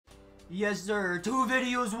Yes, sir. 2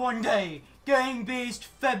 videos one day. Gang-based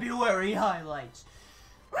February highlights.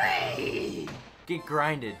 Whee! Get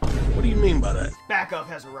grinded. What do you mean by that? Backup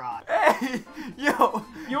has arrived. Hey, yo.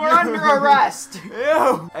 You are under arrest.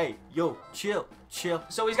 Ew. Hey, yo, chill.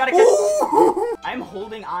 So he's got to. I'm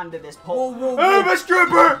holding on to this pole. Whoa. I'm a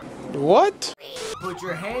stripper. What? Put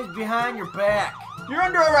your hands behind your back. You're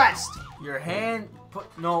under arrest. Your hand.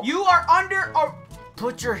 No. You are under.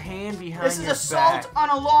 Put your hand behind This is your assault back. on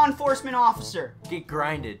a law enforcement officer. Get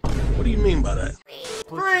grinded. What do you mean by that?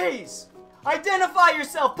 Freeze! Identify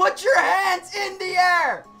yourself. Put your hands in the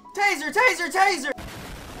air. Taser!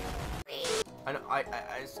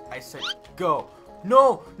 I said go.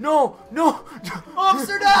 No.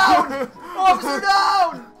 Officer down! Officer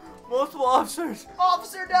down! Multiple officers.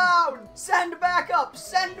 Officer down! Send backup!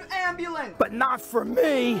 Send ambulance! But not for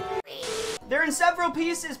me. They're in several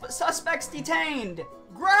pieces, but suspects detained.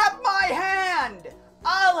 Grab my hand!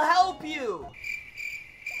 I'll help you!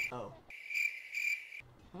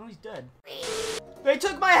 Oh, he's dead. They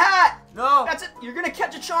took my hat! No. That's it. You're gonna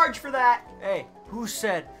catch a charge for that. Hey, who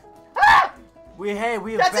said? Ah! We have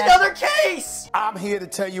That's back. another case! I'm here to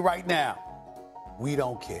tell you right now, we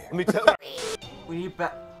don't care. Let me tell you. We need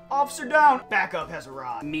back. Officer down. Backup has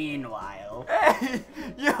arrived. Meanwhile, Hey,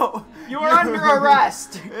 yo. you are under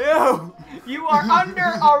arrest. Ew. You are under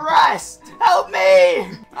arrest. Help me!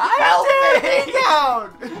 Help me!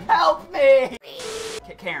 Down. Help me!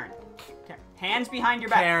 Karen. Hands behind your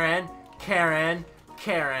back. Karen.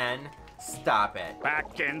 Stop it.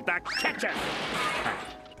 Back in the kitchen.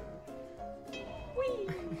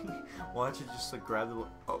 Why don't you just like grab the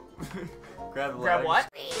grab the Grab ladder. what?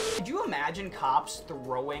 Could you imagine cops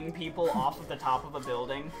throwing people off of the top of a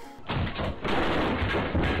building?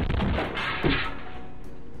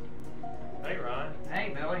 Hey, Ron.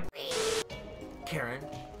 Hey, Billy. Karen,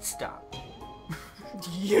 stop.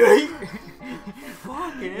 Yay!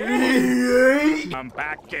 Fucking I'm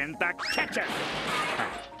back in the kitchen.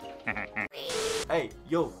 Hey,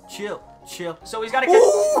 yo, chill. So he's got to get.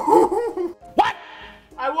 What?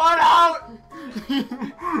 I want out!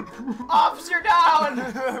 Officer down!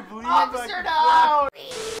 Officer down!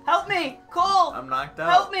 Help me! Cole! I'm knocked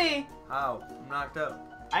out. Help me! How? I'm knocked out.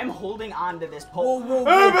 I'm holding on to this pole. Whoa.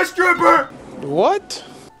 I'm a stripper! What?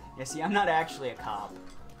 Yeah, see, I'm not actually a cop.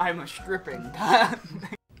 I'm a stripping cop.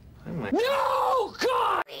 No,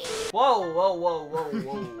 God!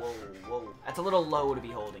 Whoa. That's a little low to be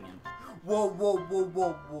holding him. Whoa.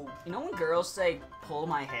 You know when girls say, pull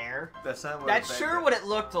my hair? That's not what That's sure what it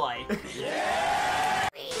looked like.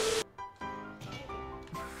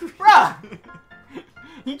 Bruh!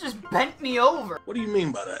 He just bent me over. What do you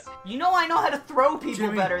mean by that? You know I know how to throw people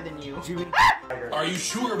Jimmy. better than you. Jimmy. Are you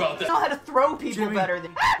sure about I that? know how to throw people Jimmy. better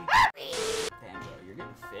than Damn, bro, you're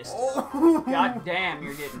getting fisted. God damn,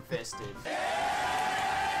 you're getting fisted.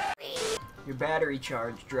 Your battery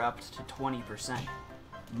charge dropped to 20%.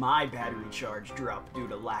 My battery charge dropped due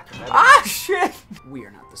to lack of evidence. Ah, shit! We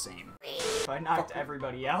are not the same. If I knocked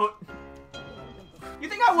everybody out. You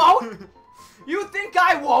think I won't? You think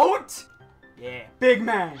I won't? Yeah. Big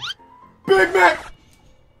man.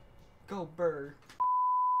 Go, Bird.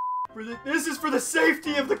 This is for the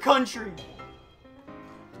safety of the country.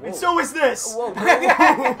 Whoa. And so is this. Whoa,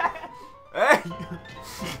 Hey!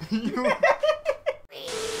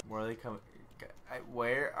 Where are they coming?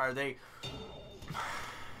 Where are they?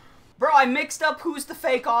 Bro, I mixed up who's the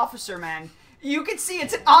fake officer, man. You can see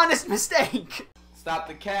it's an honest mistake. Stop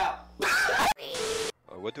the cap.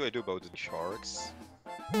 What do I do about the sharks?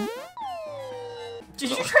 Did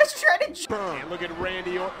you try to Burn. Look at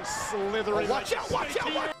Randy Orton slithering. Watch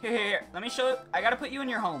out! Here, let me show you. I gotta put you in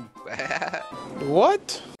your home.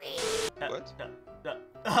 What? What?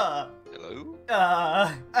 Hello?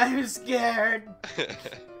 I'm scared.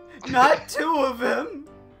 Not 2 of them.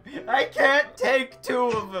 I can't take 2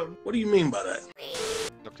 of them. What do you mean by that?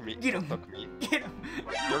 Knock me. Get him. Knock me. Get him.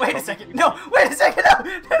 You're Wait a coming? second. No, wait a second. No.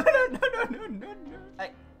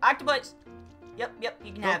 Octopus. Yep,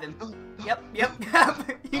 you can have him. Yep, you can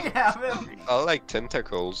have him. I like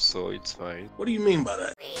tentacles, so it's fine. What do you mean by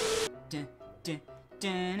that?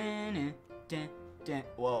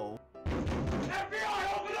 Whoa.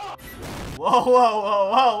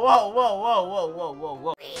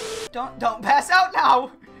 Whoa. Don't pass out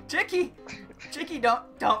now. Chicky,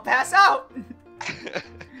 don't pass out.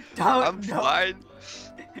 I'm fine.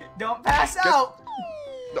 Don't pass out.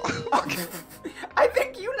 No. Okay. I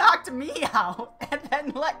think you knocked me out and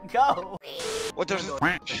then let go. What? There's a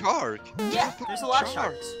shark. Yeah, there's a lot of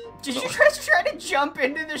sharks. Did you try to jump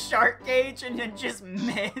into the shark cage and then just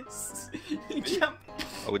miss? You jumped.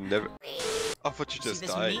 I would never. I thought you just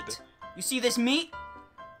died. Meat? You see this meat?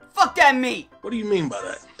 Fuck that meat! What do you mean by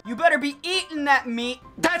that? You better be eating that meat.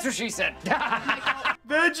 That's what she said.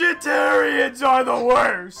 Vegetarians are the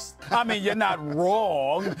worst. I mean, you're not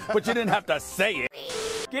wrong, but you didn't have to say it.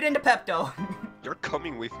 Get into Pepto. You're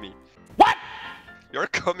coming with me. What? You're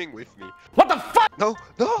coming with me. What the fuck? No,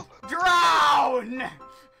 no! Drown!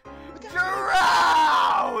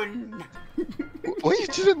 Drown! Why you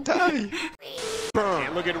didn't die?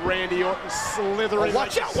 And look at Randy Orton slithering.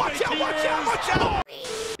 Watch out, watch out, watch out, watch out!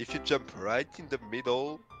 If you jump right in the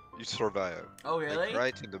middle, you survive. Oh, really? Like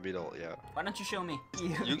right in the middle, yeah. Why don't you show me?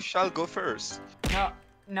 You shall go first.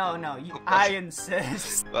 No, I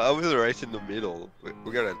insist. I was right in the middle.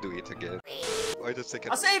 We gotta do it again. Wait a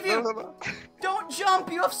second. I'll save you! No. Don't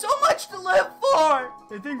jump, you have so much to live for!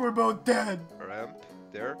 I think we're both dead. Ramp,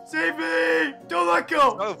 there. Save me! Don't let It's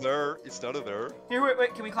go! not over. It's not over. Here,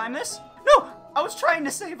 wait, can we climb this? No! I was trying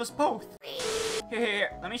to save us both.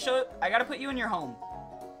 Here, let me show you. I gotta put you in your home.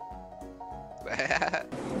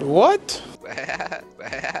 What?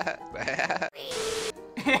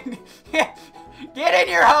 Get in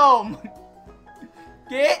your home!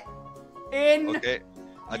 Get in Okay.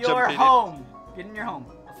 I your jumped in home. Get in your home.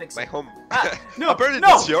 I'll fix My it. home. No, Apparently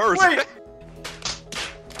no, it's yours. Wait.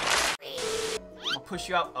 I'll push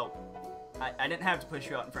you out. Oh, I didn't have to push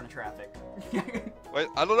you out in front of traffic. Wait,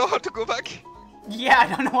 I don't know how to go back. Yeah, I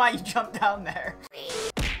don't know why you jumped down there.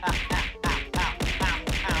 Ow.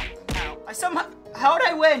 I somehow... How'd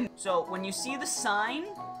I win? So, when you see the sign,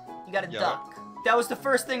 you gotta duck. That was the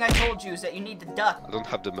first thing I told you, is that you need to duck. I don't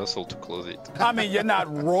have the muscle to close it. I mean, you're not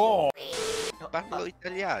wrong. Parlo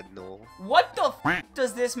italiano. What the f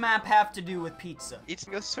does this map have to do with pizza? It's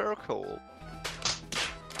in a circle.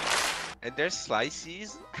 And there's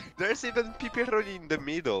slices. There's even pepperoni in the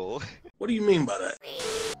middle. What do you mean by that?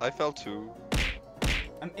 I fell too.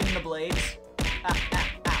 I'm in the blades.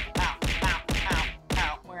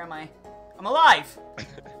 Ow. Where am I? I'm alive!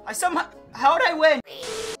 I somehow... How'd I win?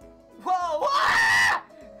 Whoa! Ah!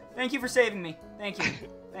 Thank you for saving me. Thank you.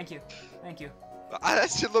 Thank you. Thank you. I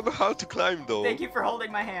still don't know how to climb though. Thank you for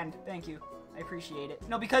holding my hand. Thank you. I appreciate it.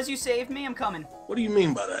 No, because you saved me, I'm coming. What do you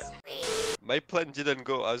mean by that? My plan didn't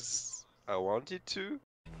go as I wanted to.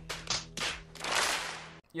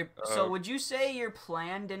 So would you say your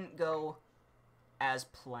plan didn't go as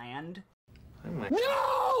planned?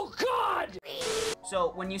 No, God!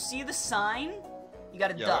 So when you see the sign, you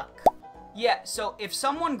gotta duck. Yeah, so if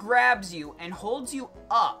someone grabs you and holds you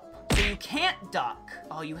up, so you can't duck.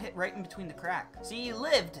 Oh, you hit right in between the crack. See, you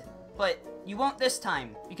lived, but you won't this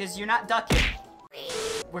time, because you're not ducking.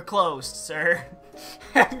 We're closed, sir.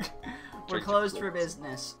 We're closed for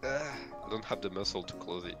business. I don't have the muscle to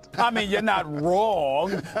close it. I mean, you're not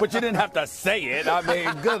wrong, but you didn't have to say it. I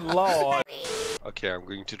mean, good lord. Okay, I'm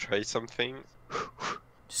going to try something.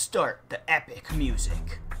 Start the epic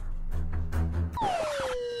music.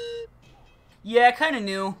 Yeah, I kind of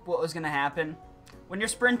knew what was gonna happen. When you're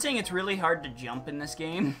sprinting, it's really hard to jump in this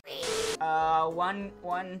game.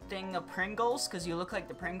 One thing of Pringles, because you look like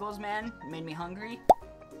the Pringles man. It made me hungry.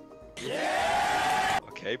 Yeah!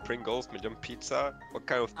 Okay, Pringles, medium pizza. What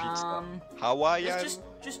kind of pizza? Hawaiian?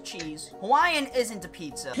 Just cheese. Hawaiian isn't a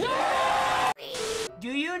pizza. Do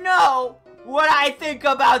you know what I think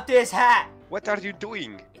about this hat? What are you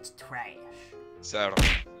doing? It's trash. Sir,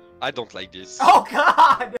 I don't like this. Oh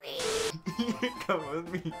God! Come with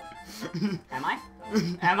me. Am I?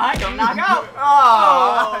 Am I? Don't knock out!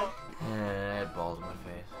 Oh! Balls in my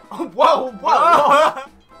face. Oh, whoa!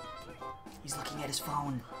 He's looking at his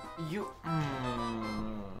phone.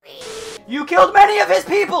 You killed many of his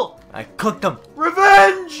people! I cooked them.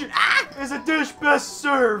 Revenge is a dish best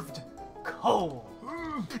served cold.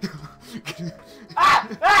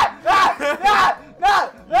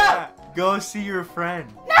 Go see your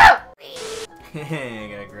friend. No! I'm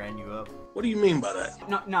gonna grind you up. What do you mean by that?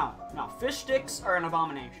 No. Fish sticks are an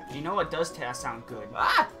abomination. You know what does sound good?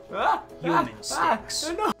 Human sticks.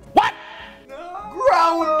 No. What?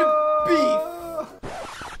 Ground beef.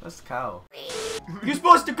 That's cow. You're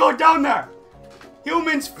supposed to go down there.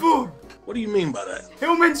 Humans food. What do you mean by that?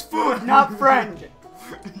 Humans food, not friend.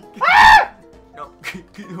 No,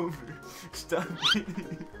 get over. Stop.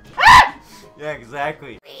 Yeah,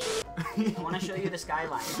 exactly. I want to show you the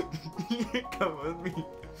skyline. Come with me.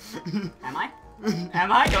 Am I?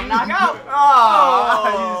 Am I? Don't knock out. Oh,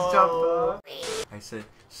 you just jumped off. I said,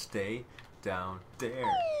 stay down there.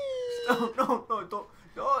 No, don't.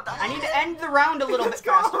 No, I need to end the round a little bit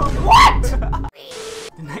go. faster. What?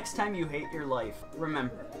 The next time you hate your life,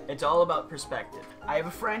 remember, it's all about perspective. I have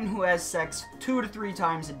a friend who has sex 2 to 3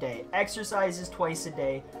 times a day, exercises twice a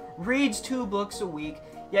day, reads 2 books a week,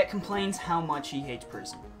 yet complains how much he hates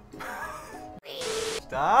prison.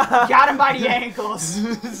 Stop. Got him by the ankles.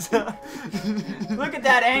 Look at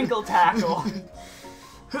that ankle tackle.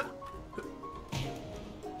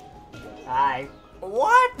 Hi.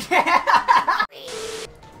 What?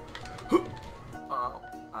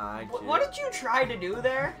 What did you try to do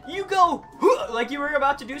there? You go like you were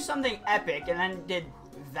about to do something epic and then did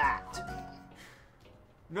that.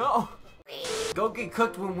 No. Go get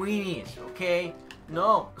cooked with weenies, okay?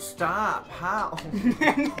 No, stop. How?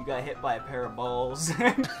 You got hit by a pair of balls.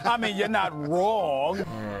 I mean, you're not wrong.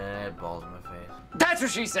 Balls in my face. That's what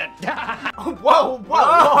she said. Whoa, whoa,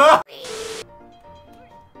 whoa.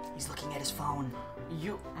 He's looking at his phone.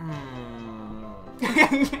 You.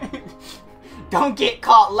 Don't get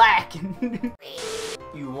caught lacking.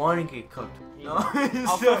 You want to get cooked? No.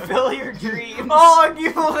 I'll fulfill your dreams. Oh,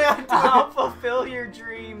 you only have to. I'll fulfill your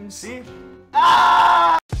dreams. See?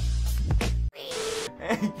 Ah!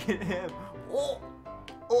 Hey, get him. Oh.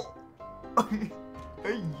 Oh.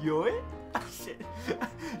 Hey, yo. Shit.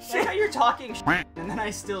 See how you're talking and then I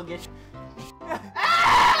still get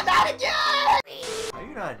Ah! Not again! Are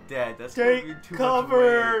you not dead? That's Take gonna be too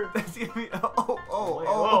cover. Much weight. That's gonna be. Oh.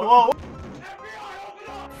 Whoa.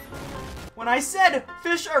 When I said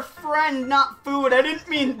fish are friend, not food, I didn't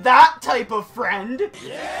mean that type of friend.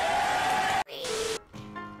 Yeah.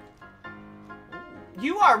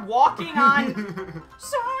 You are walking on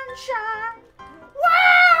sunshine.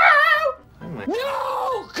 Wow!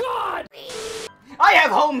 No, God! I have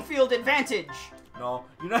home field advantage. No,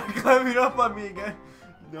 you're not climbing up on me again.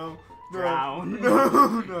 No. Drown.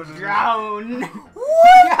 No. Drown.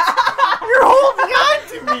 What? You're holding on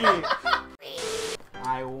to me.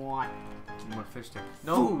 I want fish stick.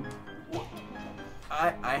 No. food.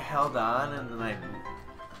 I held on and then I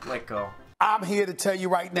let go. I'm here to tell you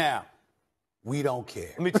right now, we don't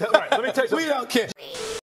care. Let me tell you. We don't care.